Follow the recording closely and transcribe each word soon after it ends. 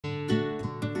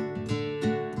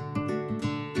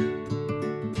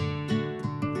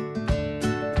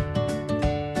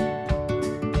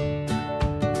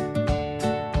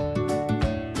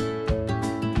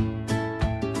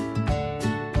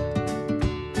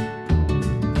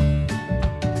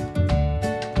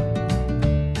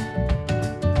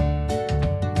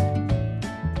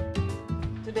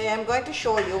going to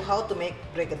show you how to make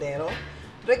brigadeiro.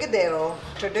 Brigadeiro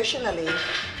traditionally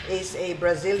is a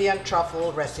Brazilian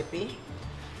truffle recipe.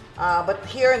 But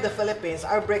here in the Philippines,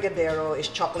 our brigadeiro is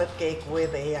chocolate cake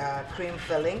with a cream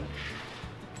filling.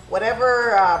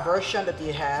 Whatever version that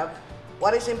you have,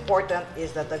 what is important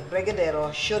is that the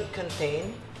brigadeiro should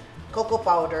contain cocoa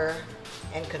powder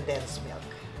and condensed milk.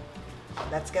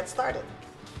 Let's get started.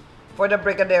 For the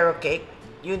brigadeiro cake,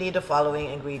 you need the following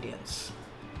ingredients: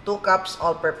 2 cups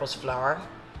all-purpose flour,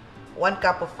 1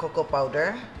 cup of cocoa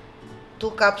powder,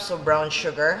 2 cups of brown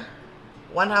sugar,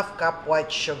 1/2 cup white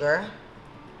sugar,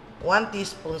 1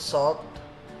 teaspoon salt,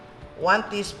 1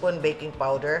 teaspoon baking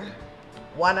powder,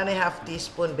 1½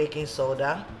 teaspoon baking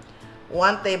soda,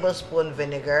 1 tablespoon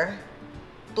vinegar,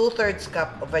 2/3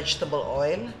 cup of vegetable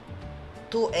oil,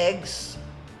 2 eggs,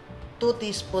 2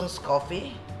 teaspoons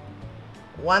coffee,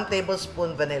 1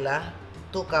 tablespoon vanilla,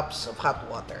 2 cups of hot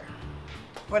water.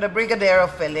 For the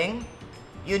brigadeiro filling,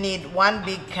 you need 1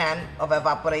 big can of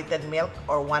evaporated milk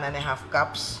or 1½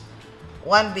 cups,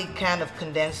 1 big can of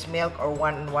condensed milk or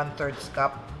 1 1/3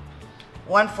 cup,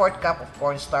 1/4 cup of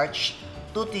cornstarch,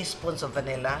 2 teaspoons of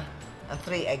vanilla, and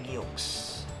 3 egg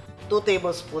yolks, 2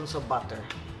 tablespoons of butter.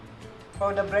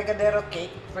 For the brigadeiro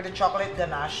cake, for the chocolate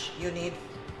ganache, you need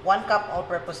 1 cup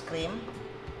all-purpose cream,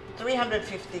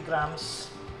 350 grams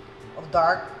of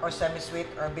dark or semi-sweet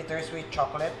or bittersweet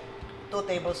chocolate, 2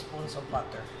 tablespoons of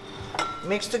butter.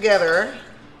 Mix together.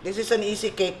 This is an easy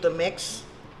cake to mix.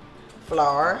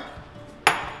 Flour,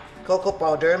 cocoa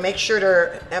powder. Make sure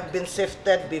they have been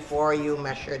sifted before you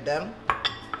measure them.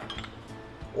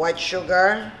 White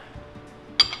sugar,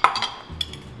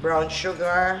 brown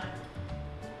sugar.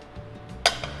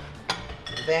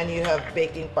 Then you have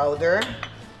baking powder,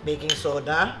 baking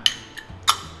soda,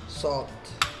 salt.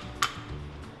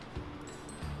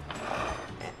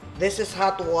 This is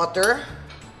hot water.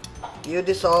 You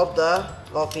dissolve the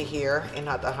coffee here in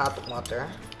hot water.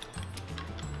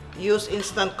 Use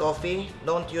instant coffee.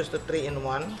 Don't use the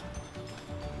 3-in-1.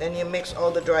 Then you mix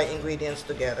all the dry ingredients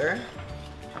together.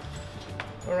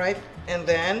 Alright, and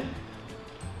then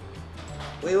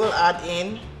we will add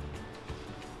in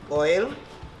oil,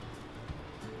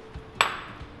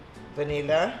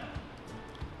 vanilla,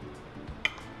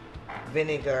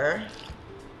 vinegar,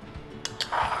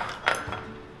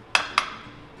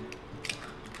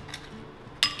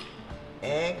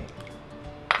 egg.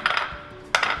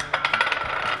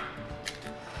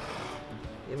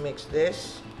 You mix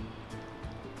this,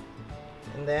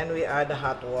 and then we add the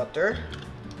hot water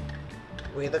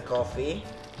with the coffee.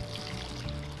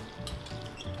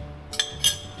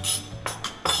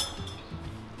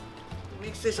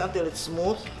 Mix this until it's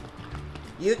smooth.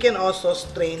 You can also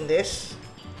strain this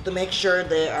to make sure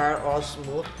they are all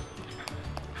smooth.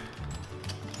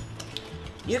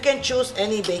 You can choose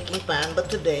any baking pan, but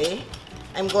today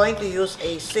I'm going to use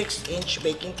a 6-inch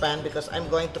baking pan because I'm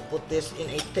going to put this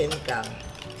in a tin can.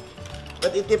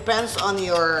 But it depends on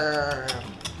your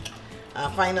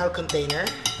final container.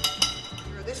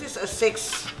 This is a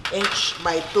 6-inch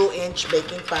by 2-inch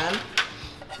baking pan,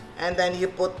 and then you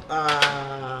put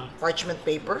parchment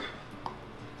paper.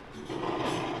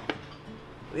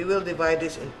 We will divide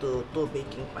this into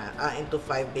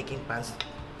 5 baking pans.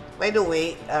 By the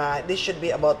way, this should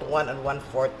be about 1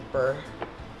 1/4 per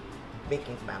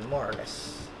baking pan, more or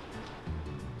less.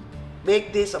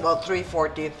 Bake this about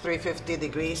 350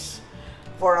 degrees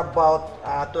for about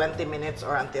 20 minutes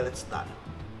or until it's done.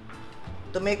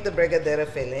 To make the brigadeiro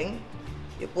filling,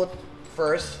 you put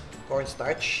first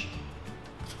cornstarch,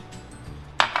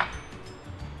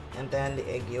 and then the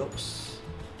egg yolks,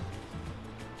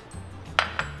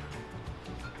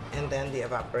 and then the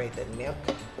evaporated milk,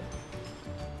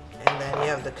 and then you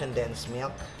have the condensed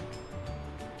milk.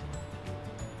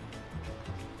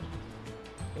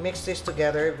 Mix this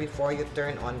together before you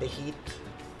turn on the heat.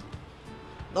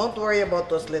 Don't worry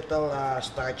about those little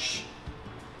starch.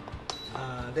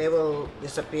 They will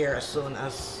disappear as soon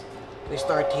as we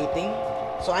start heating.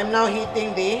 So I'm now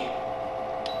heating the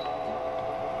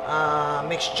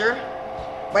mixture.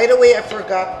 By the way, I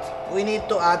forgot, we need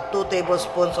to add 2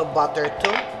 tablespoons of butter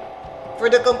too. For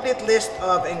the complete list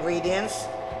of ingredients,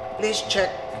 please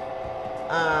check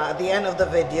at the end of the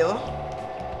video.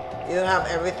 You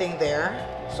have everything there.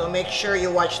 So make sure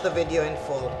you watch the video in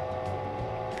full.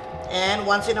 And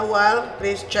once in a while,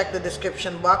 please check the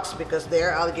description box because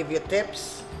there I'll give you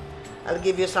tips. I'll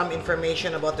give you some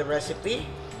information about the recipe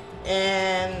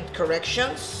and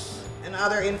corrections and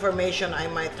other information I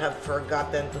might have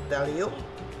forgotten to tell you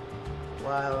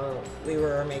while we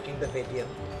were making the video.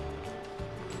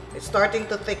 It's starting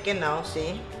to thicken now,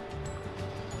 see?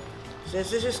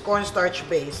 Since this is cornstarch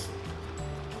based,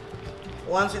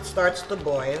 Once it starts to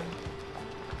boil,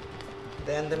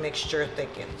 then the mixture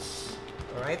thickens.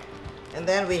 All right, and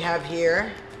then we have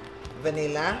here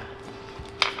vanilla.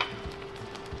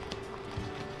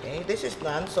 Okay, this is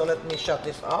done, so let me shut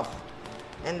this off.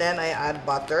 And then I add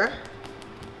butter.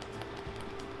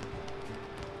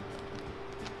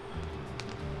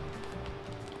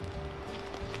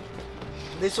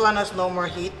 This one has no more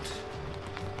heat.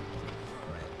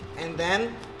 And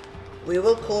then we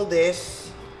will cool this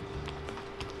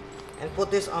and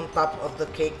put this on top of the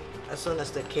cake as soon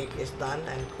as the cake is done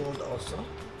and cooled also.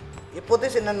 You put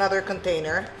this in another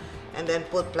container and then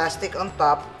put plastic on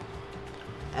top,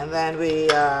 and then we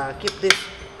keep this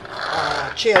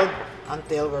chilled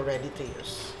until we're ready to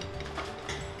use.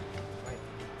 Right.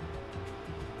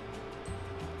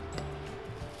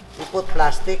 You put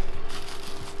plastic,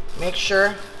 make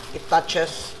sure it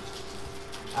touches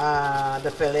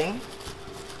the filling.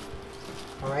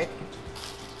 All right,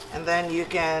 and then you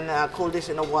can cool this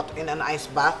in an ice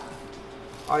bath,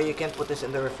 or you can put this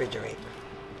in the refrigerator.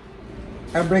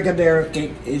 Our Brigadeiro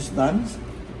cake is done.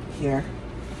 Here,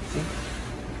 see?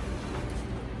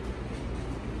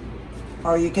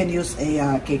 Or you can use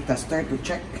a cake tester to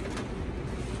check.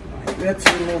 Right, let's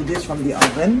remove this from the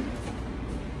oven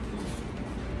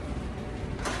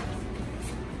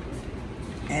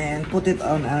and put it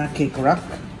on a cake rack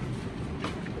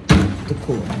to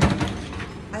cool.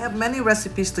 I have many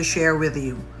recipes to share with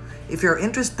you. If you're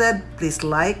interested, please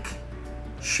like,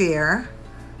 share,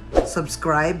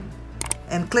 subscribe,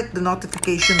 and click the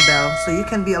notification bell so you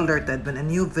can be alerted when a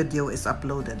new video is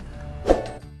uploaded.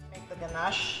 Make the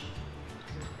ganache.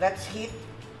 Let's heat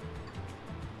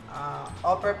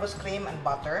all-purpose cream and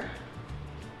butter.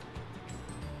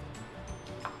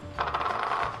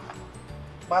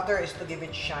 Butter is to give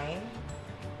it shine.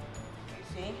 You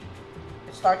see?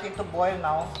 It's starting to boil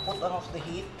now. Put off the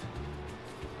heat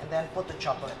and then put the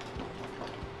chocolate.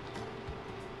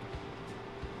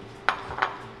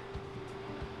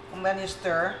 And then you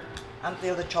stir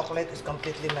until the chocolate is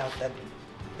completely melted.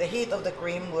 The heat of the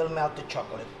cream will melt the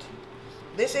chocolate.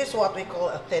 This is what we call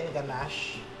a thin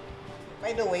ganache.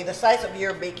 By the way, the size of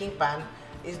your baking pan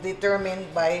is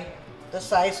determined by the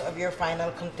size of your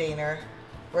final container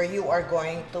where you are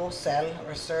going to sell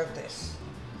or serve this.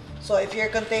 So if your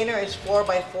container is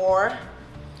 4x4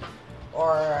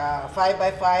 or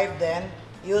 5x5, then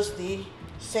use the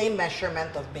same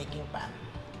measurement of baking pan.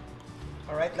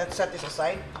 Alright, let's set this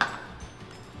aside.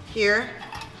 Here,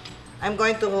 I'm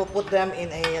going to put them in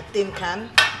a tin can.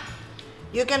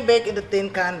 You can bake in the tin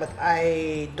can, but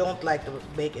I don't like to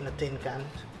bake in a tin can.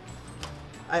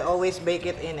 I always bake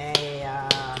it in a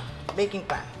baking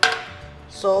pan.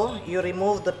 So, you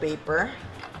remove the paper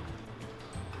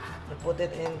and put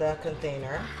it in the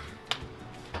container.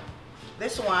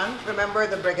 This one, remember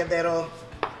the Brigadeiro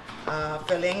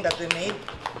filling that we made?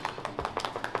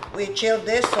 We chilled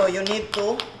this, so you need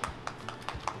to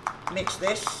mix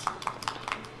this.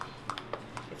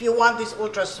 If you want this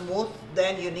ultra smooth,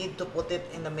 then you need to put it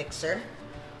in the mixer.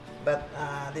 But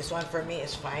this one for me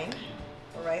is fine.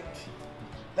 Alright,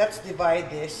 let's divide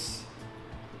this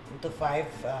into 5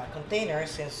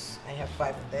 containers since I have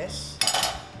 5 of this.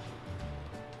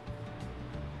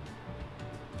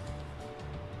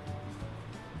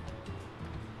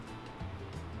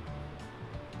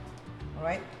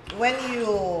 Alright, when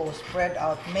you spread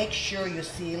out, make sure you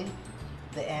seal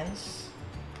the ends.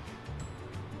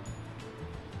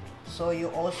 So you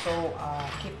also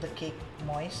keep the cake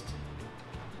moist.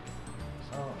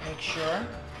 So make sure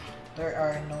there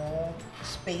are no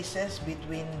spaces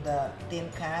between the tin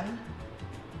can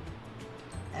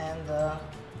and the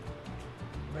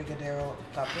Brigadeiro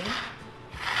topping.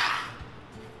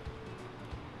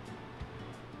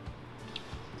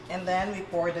 And then we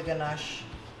pour the ganache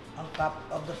on top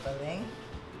of the filling.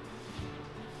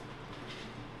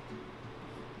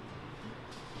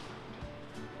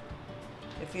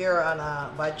 If you're on a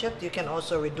budget, you can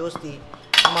also reduce the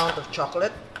amount of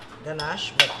chocolate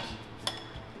ganache, but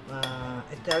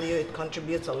I tell you, it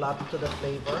contributes a lot to the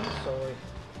flavor, so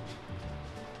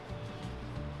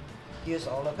use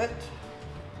all of it.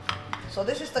 So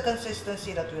this is the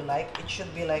consistency that we like. It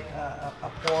should be like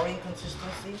a pouring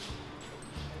consistency.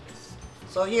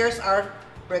 So here's our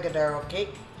Brigadeiro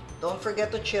cake. Don't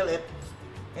forget to chill it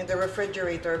in the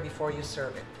refrigerator before you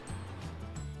serve it.